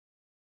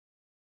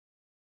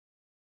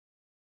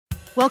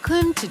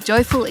Welcome to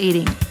Joyful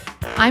Eating.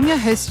 I'm your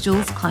host,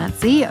 Jules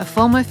Clancy, a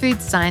former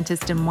food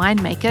scientist and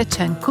winemaker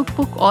turned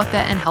cookbook author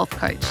and health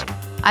coach.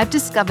 I've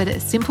discovered a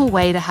simple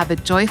way to have a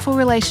joyful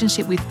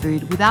relationship with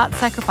food without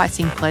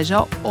sacrificing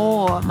pleasure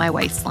or my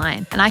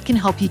waistline, and I can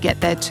help you get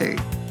there too.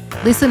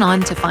 Listen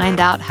on to find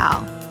out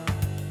how.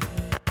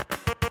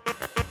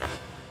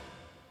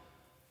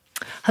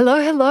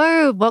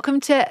 Hello. Welcome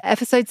to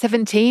episode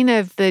 17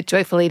 of the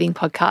Joyful Eating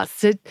podcast.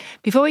 So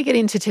before we get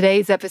into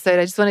today's episode,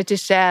 I just wanted to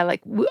share,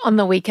 on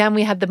the weekend,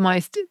 we had the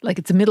most,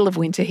 it's the middle of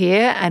winter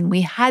here and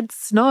we had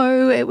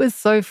snow. It was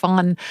so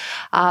fun.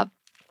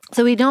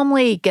 So we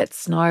normally get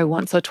snow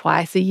once or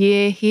twice a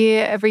year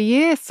here every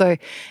year. But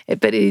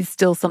it is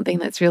still something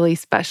that's really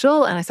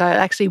special. And so I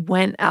actually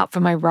went out for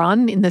my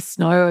run in the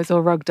snow. I was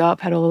all rugged up,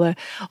 had all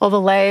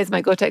the layers,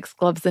 my Gore-Tex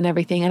gloves and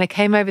everything. And I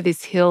came over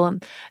this hill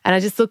and I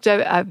just looked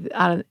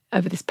over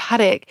this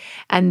paddock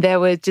and there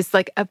was just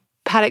a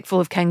paddock full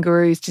of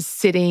kangaroos just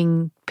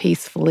sitting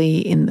peacefully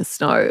in the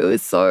snow. It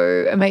was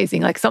so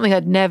amazing, something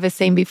I'd never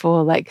seen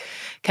before,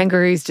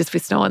 kangaroos just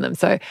with snow on them.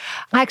 So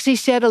I actually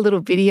shared a little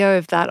video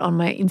of that on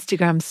my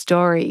Instagram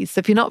stories. So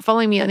if you're not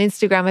following me on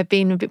Instagram, I've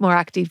been a bit more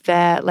active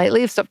there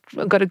lately.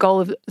 I've got a goal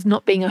of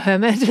not being a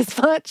hermit as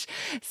much.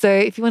 So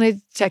if you want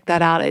to check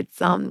that out, it's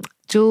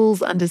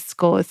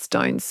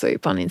Jules_Stone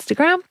Soup on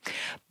Instagram.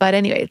 But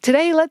anyway,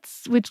 today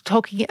we're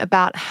talking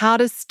about how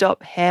to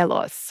stop hair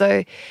loss.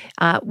 So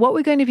what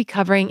we're going to be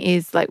covering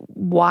is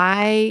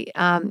why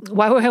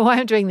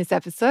I'm doing this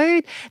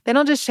episode. Then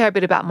I'll just share a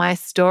bit about my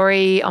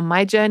story on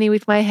my journey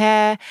with my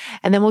hair.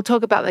 And then we'll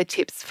talk about the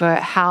tips for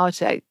how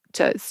to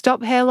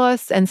stop hair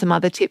loss and some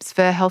other tips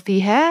for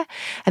healthy hair.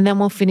 And then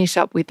we'll finish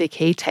up with the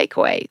key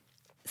takeaway.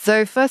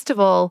 So first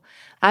of all,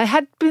 I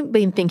had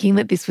been thinking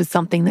that this was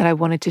something that I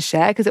wanted to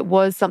share because it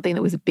was something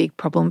that was a big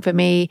problem for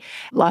me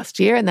last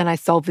year. And then I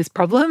solved this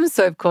problem.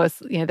 So of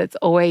course, that's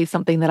always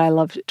something that I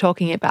love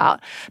talking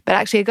about. But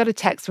actually I got a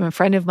text from a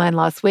friend of mine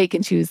last week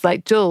and she was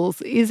like, Jules,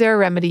 is there a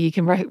remedy you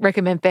can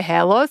recommend for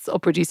hair loss or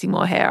producing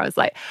more hair? I was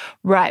like,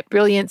 right,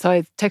 brilliant. So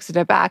I texted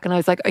her back and I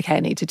was like, okay, I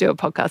need to do a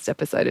podcast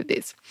episode of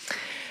this.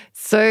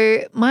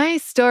 So my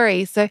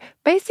story,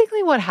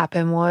 basically what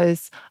happened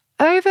was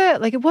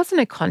it wasn't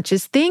a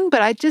conscious thing,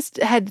 but I just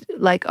had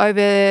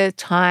over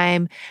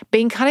time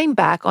been cutting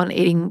back on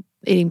eating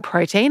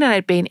protein and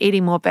I'd been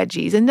eating more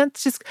veggies. And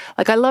that's just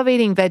I love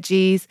eating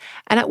veggies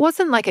and it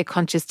wasn't a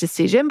conscious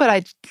decision, but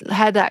I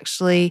had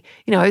actually,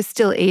 I was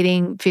still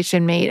eating fish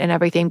and meat and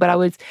everything, but I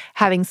was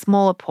having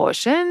smaller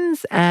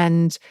portions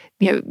and,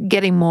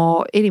 eating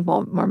more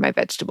of my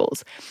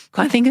vegetables.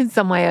 I think in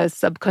some way I was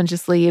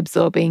subconsciously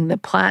absorbing the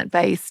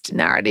plant-based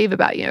narrative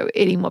about,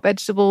 eating more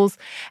vegetables.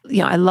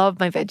 I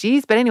love my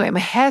veggies, but anyway, my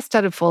hair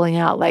started falling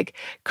out like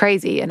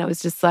crazy. And I was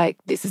just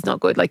this is not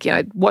good.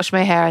 I'd wash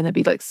my hair and there'd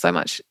be so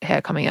much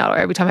hair coming out, or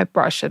every time I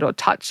brush it or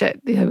touch it,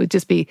 it would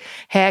just be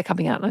hair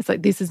coming out. And I was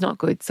like, this is not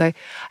good. So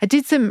I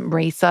did some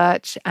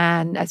research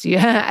and as you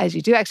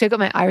do, actually I got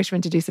my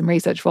Irishman to do some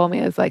research for me.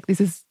 I was like, this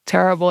is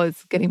terrible. I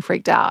was getting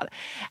freaked out.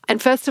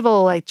 And first of all,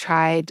 I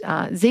tried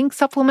zinc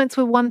supplements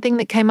were one thing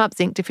that came up.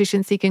 Zinc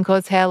deficiency can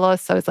cause hair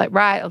loss. So I was like,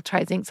 right, I'll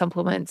try zinc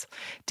supplements.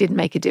 Didn't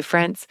make a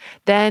difference.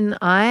 Then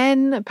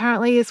iron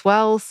apparently as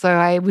well. So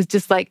I was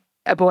just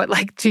I bought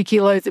 2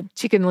 kilos of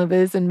chicken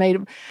livers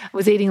and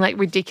was eating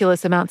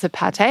ridiculous amounts of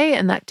pate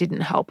and that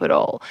didn't help at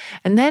all.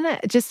 And then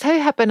it just so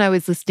happened I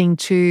was listening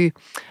to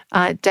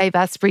Dave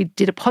Asprey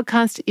did a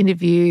podcast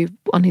interview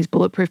on his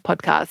Bulletproof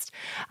podcast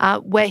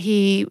where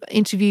he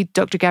interviewed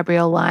Dr.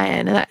 Gabrielle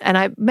Lyon. And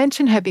I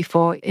mentioned her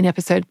before in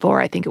episode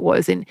 4, I think it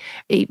was, in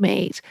Eat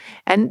Meat.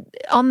 And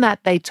on that,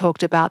 they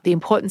talked about the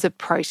importance of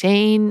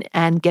protein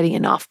and getting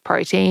enough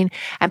protein,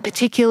 and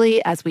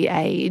particularly as we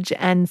age.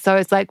 And so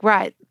it's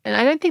right. And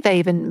I don't think they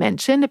even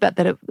mentioned about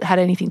that it had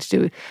anything to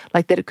do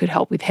that it could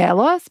help with hair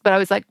loss. But I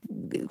was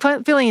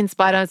feeling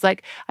inspired. I was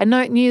I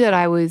knew that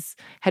I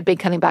had been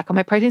cutting back on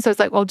my protein. So I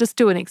was well, just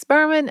do an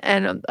experiment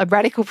and a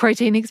radical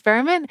protein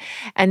experiment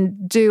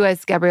and do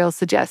as Gabrielle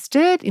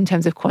suggested in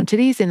terms of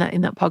quantities in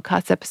that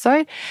podcast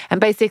episode. And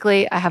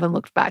basically I haven't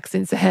looked back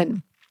since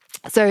then.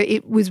 So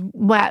it was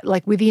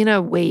within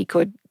a week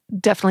or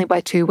definitely by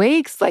 2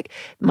 weeks,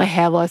 my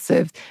hair loss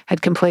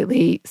had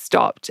completely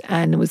stopped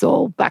and it was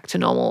all back to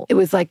normal. It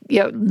was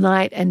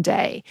night and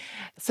day.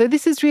 So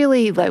this is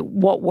really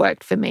what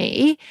worked for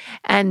me.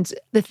 And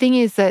the thing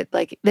is that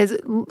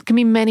can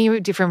be many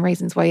different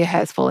reasons why your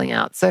hair's falling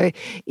out. So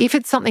if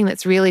it's something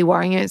that's really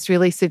worrying you, it's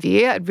really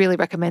severe, I'd really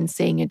recommend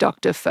seeing a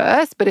doctor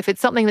first. But if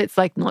it's something that's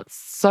not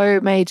so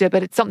major,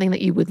 but it's something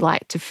that you would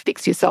like to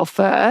fix yourself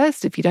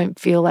first, if you don't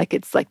feel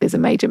it's there's a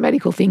major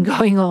medical thing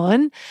going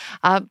on,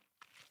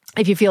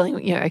 if you're feeling,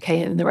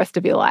 okay in the rest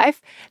of your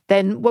life,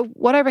 then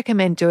what I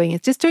recommend doing is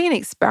just doing an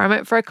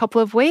experiment for a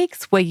couple of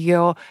weeks where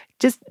you're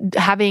just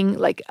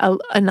having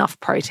enough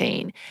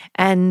protein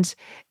and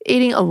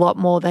eating a lot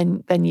more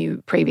than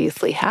you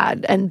previously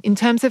had. And in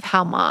terms of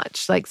how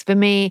much, for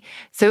me,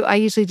 so I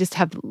usually just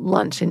have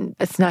lunch and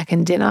a snack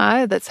and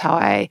dinner. That's how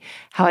I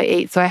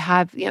eat. So I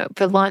have,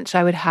 for lunch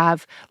I would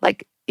have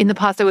in the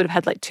past I would have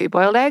had like 2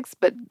 boiled eggs,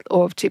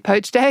 or 2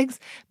 poached eggs,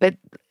 but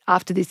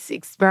after this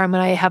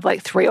experiment, I have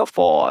like 3 or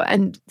 4.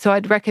 And so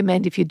I'd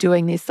recommend if you're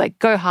doing this, like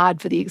go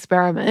hard for the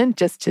experiment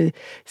just to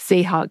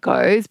see how it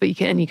goes, but you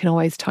can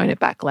always tone it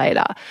back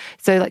later.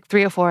 So like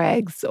 3 or 4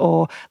 eggs,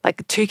 or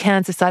like 2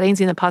 cans of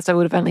sardines. In the past, I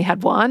would have only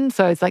had 1.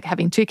 So it's like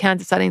having 2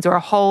 cans of sardines, or a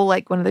whole,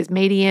 like one of those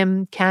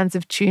medium cans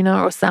of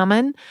tuna or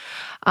salmon.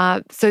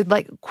 So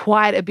like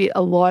quite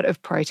a lot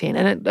of protein.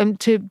 And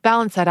to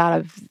balance that out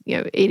of,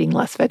 eating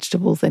less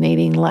vegetables and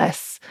eating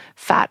less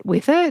fat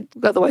with it,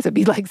 otherwise it'd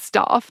be like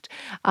stuffed.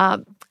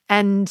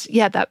 And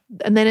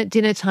then at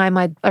dinner time,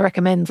 I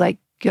recommend like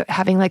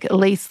having like at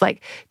least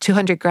like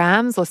 200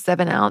 grams or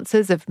 7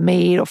 ounces of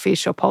meat or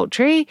fish or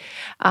poultry,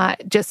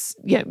 just,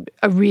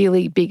 a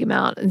really big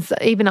amount, and so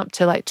even up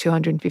to like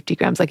 250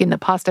 grams. Like in the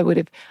past, I would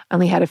have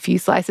only had a few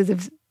slices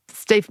of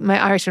steak. My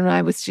Irish and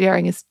I was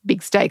sharing a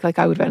big steak. Like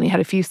I would have only had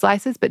a few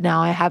slices, but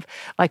now I have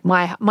like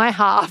my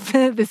half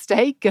of the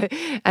steak,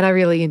 and I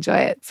really enjoy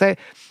it. So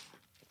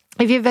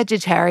if you're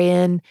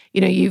vegetarian,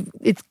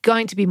 it's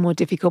going to be more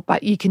difficult,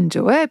 but you can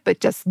do it. But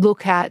just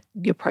look at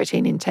your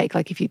protein intake.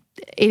 Like if you're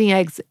eating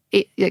eggs,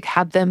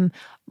 have them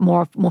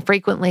more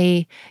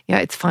frequently.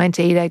 It's fine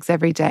to eat eggs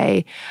every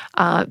day.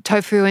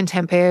 Tofu and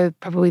tempeh are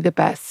probably the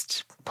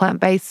best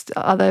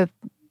other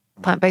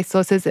plant-based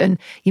sources. And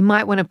you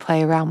might want to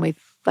play around with,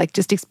 like,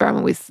 just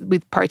experiment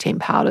with protein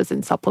powders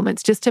and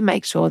supplements just to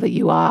make sure that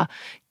you are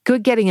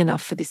getting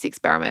enough for this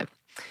experiment.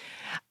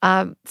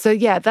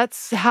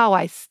 That's how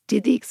I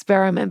did the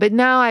experiment. But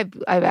now I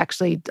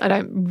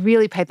don't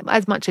really pay them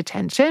as much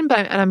attention,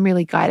 and I'm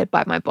really guided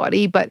by my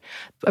body. But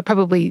I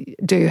probably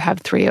do have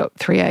three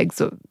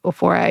eggs or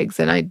 4 eggs,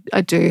 and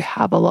I do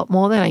have a lot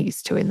more than I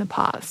used to in the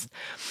past.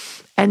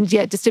 And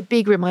just a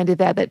big reminder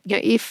there that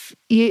if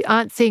you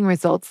aren't seeing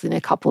results in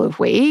a couple of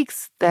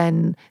weeks,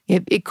 then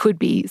it could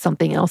be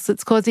something else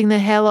that's causing the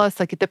hair loss.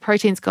 Like if the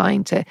protein's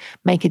going to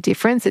make a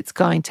difference, it's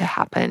going to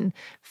happen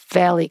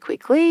fairly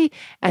quickly.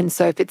 And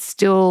so if it's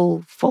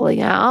still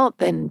falling out,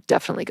 then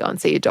definitely go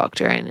and see your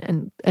doctor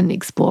and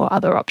explore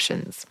other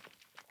options.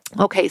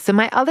 Okay, so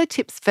my other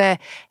tips for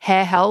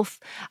hair health,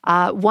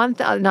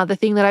 another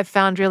thing that I've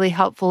found really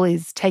helpful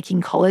is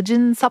taking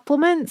collagen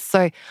supplements.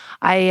 So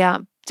I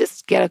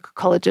just get a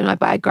collagen. I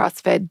buy a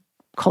grass-fed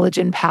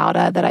collagen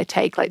powder that I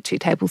take like 2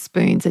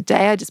 tablespoons a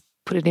day. I just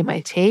put it in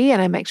my tea,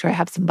 and I make sure I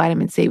have some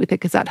vitamin C with it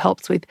because that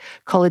helps with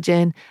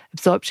collagen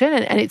absorption.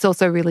 And it's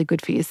also really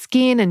good for your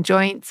skin and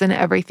joints and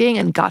everything,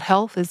 and gut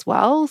health as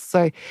well.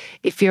 So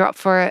if you're up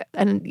for it,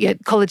 and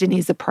collagen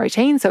is a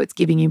protein, so it's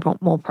giving you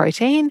more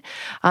protein.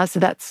 I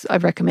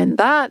recommend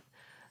that.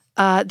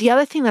 The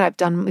other thing that I've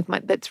done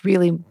that's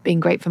really been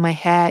great for my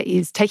hair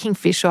is taking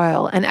fish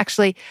oil. And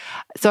actually,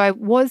 so I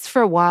was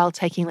for a while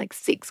taking like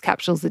 6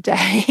 capsules a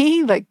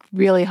day, like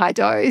really high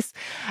dose,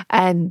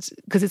 and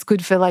because it's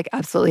good for like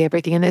absolutely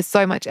everything. And there's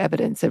so much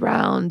evidence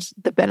around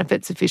the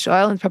benefits of fish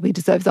oil, and probably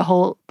deserves a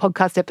whole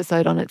podcast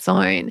episode on its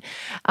own.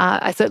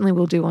 I certainly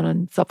will do one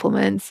on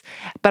supplements,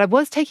 but I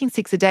was taking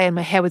 6 a day, and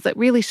my hair was like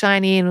really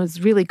shiny and was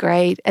really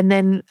great. And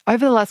then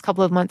over the last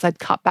couple of months, I'd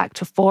cut back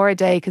to 4 a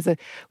day because I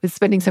was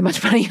spending so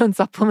much money on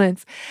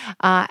supplements.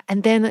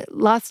 And then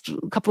last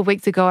couple of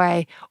weeks ago,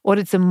 I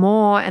ordered some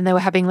more, and they were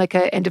having like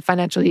a end of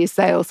financial year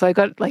sale. So I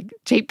got like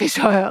cheap fish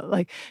oil,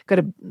 like got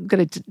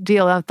a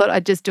deal. I thought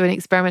I'd just do an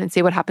experiment and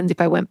see what happens if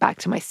I went back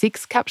to my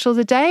 6 capsules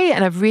a day.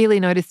 And I've really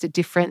noticed a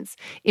difference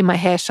in my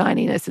hair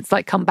shininess. It's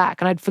like come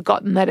back, and I'd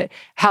forgotten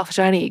how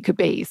shiny it could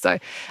be. So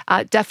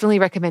definitely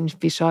recommend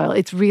fish oil.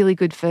 It's really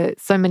good for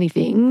so many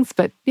things,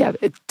 but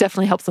it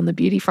definitely helps on the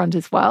beauty front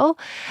as well.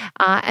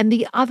 And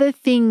the other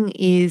thing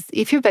is,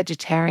 if you're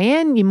vegetarian,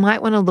 you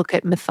might want to look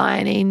at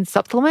methionine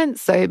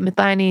supplements. So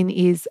methionine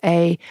is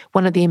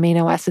one of the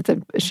amino acids. I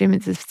assume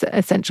it's an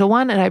essential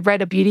one. And I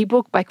read a beauty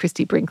book by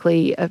Christy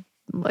Brinkley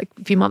like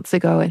a few months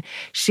ago, and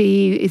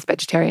she is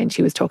vegetarian.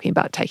 She was talking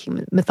about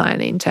taking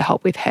methionine to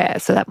help with hair.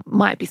 So that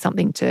might be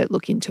something to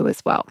look into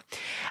as well.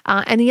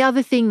 And the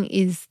other thing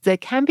is there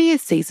can be a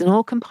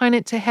seasonal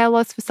component to hair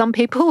loss for some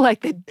people,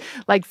 like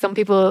some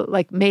people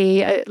like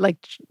me, like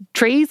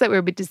trees that were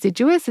a bit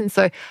deciduous. And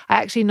so I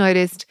actually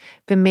noticed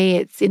for me,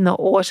 it's in the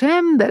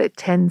autumn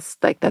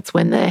that that's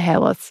when the hair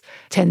loss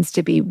tends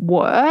to be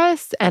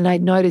worse. And I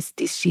noticed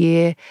this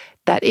year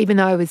that even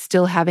though I was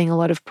still having a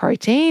lot of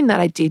protein, that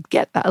I did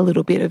get a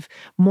little bit of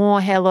more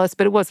hair loss,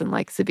 but it wasn't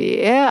like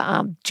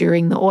severe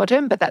during the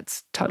autumn. But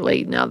that's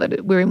totally, now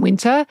that we're in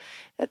winter,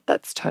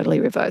 that's totally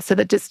reversed. So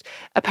that just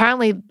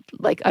apparently,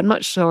 like, I'm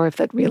not sure if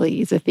that really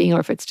is a thing or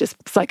if it's just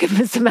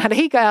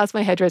psychosomatic. I asked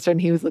my hairdresser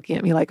and he was looking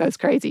at me like I was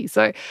crazy.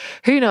 So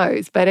who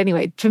knows? But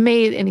anyway, for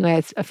me,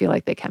 I feel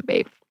like there can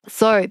be.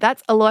 So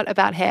that's a lot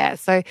about hair.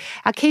 So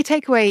our key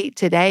takeaway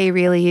today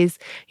really is,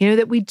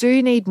 that we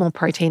do need more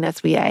protein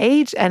as we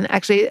age. And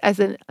actually, as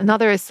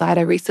another aside,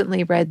 I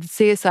recently read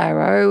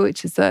CSIRO,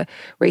 which is a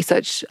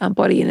research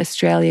body in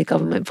Australia,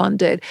 government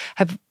funded,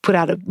 have put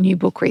out a new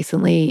book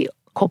recently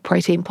called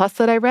Protein Plus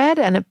that I read.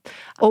 And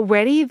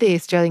already the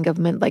Australian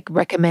government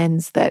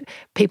recommends that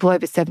people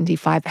over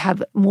 75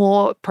 have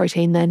more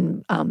protein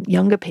than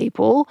younger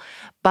people,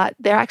 but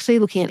they're actually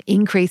looking at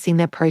increasing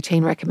their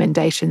protein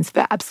recommendations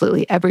for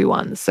absolutely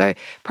everyone. So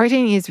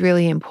protein is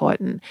really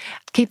important.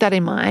 Keep that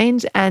in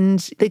mind. And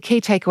the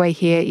key takeaway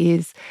here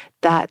is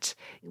that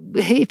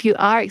if you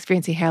are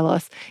experiencing hair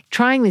loss,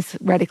 trying this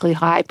radically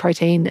high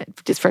protein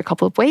just for a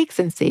couple of weeks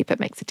and see if it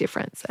makes a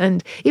difference.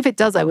 And if it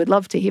does, I would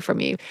love to hear from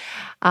you.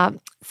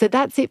 So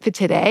that's it for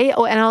today.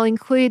 Oh, and I'll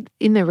include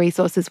in the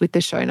resources with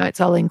the show notes,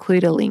 I'll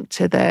include a link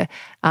to the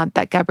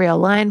that Gabrielle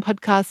Lyon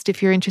podcast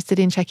if you're interested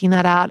in checking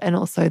that out, and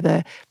also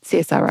the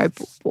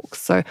CSIRO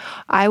books. So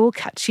I will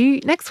catch you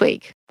next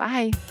week.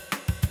 Bye.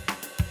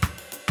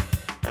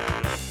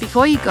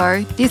 Before you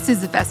go, this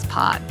is the best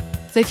part.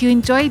 So if you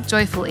enjoyed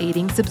Joyful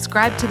Eating,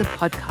 subscribe to the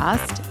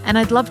podcast, and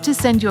I'd love to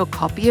send you a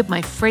copy of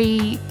my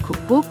free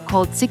cookbook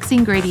called 6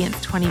 Ingredients,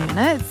 20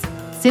 Minutes,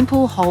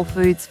 Simple Whole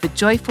Foods for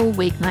Joyful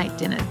Weeknight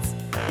Dinners.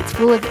 It's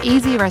full of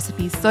easy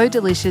recipes so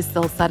delicious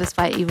they'll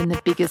satisfy even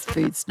the biggest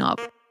food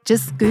snob.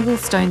 Just Google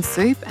Stone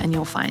Soup and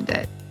you'll find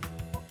it.